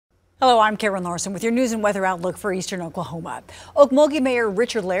Hello, I'm Karen Larson with your news and weather outlook for eastern Oklahoma. Okmulgee Mayor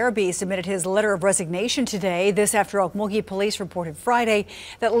Richard Larrabee submitted his letter of resignation today. This after Okmulgee police reported Friday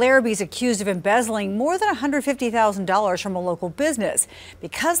that Larrabee is accused of embezzling more than $150,000 from a local business.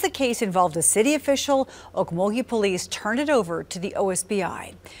 Because the case involved a city official, Okmulgee police turned it over to the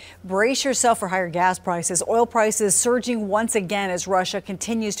OSBI. Brace yourself for higher gas prices. Oil prices surging once again as Russia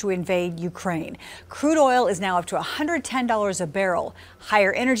continues to invade Ukraine. Crude oil is now up to $110 a barrel.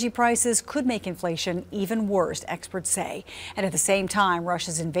 Higher energy prices could make inflation even worse, experts say. And at the same time,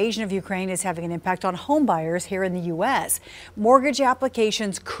 Russia's invasion of Ukraine is having an impact on home buyers here in the U.S. Mortgage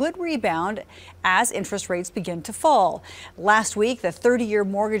applications could rebound as interest rates begin to fall. Last week, the 30-year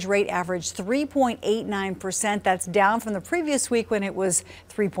mortgage rate averaged 3.89%. That's down from the previous week when it was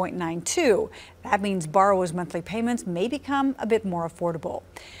 3.92. That means borrowers' monthly payments may become a bit more affordable.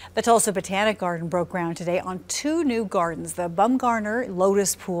 The Tulsa Botanic Garden broke ground today on two new gardens, the Bumgarner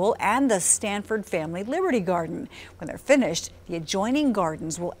Lotus Pool and the Stanford Family Liberty Garden. When they're finished, the adjoining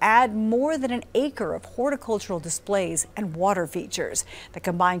gardens will add more than an acre of horticultural displays and water features. The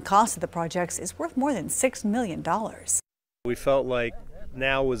combined cost of the projects is worth more than $6 million. We felt like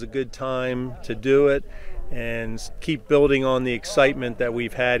now was a good time to do it and keep building on the excitement that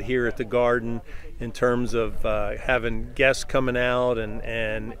we've had here at the garden in terms of having guests coming out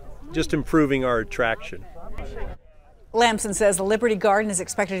and just improving our attraction. Lamson says the Liberty Garden is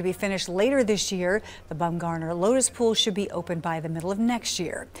expected to be finished later this year. The Bumgarner Lotus Pool should be open by the middle of next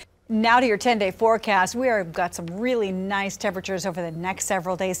year. Now to your 10-day forecast. We've got some really nice temperatures over the next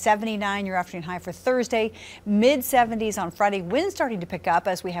several days. 79 your afternoon high for Thursday, mid-70s on Friday. Wind starting to pick up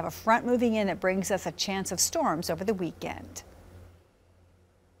as we have a front moving in that brings us a chance of storms over the weekend.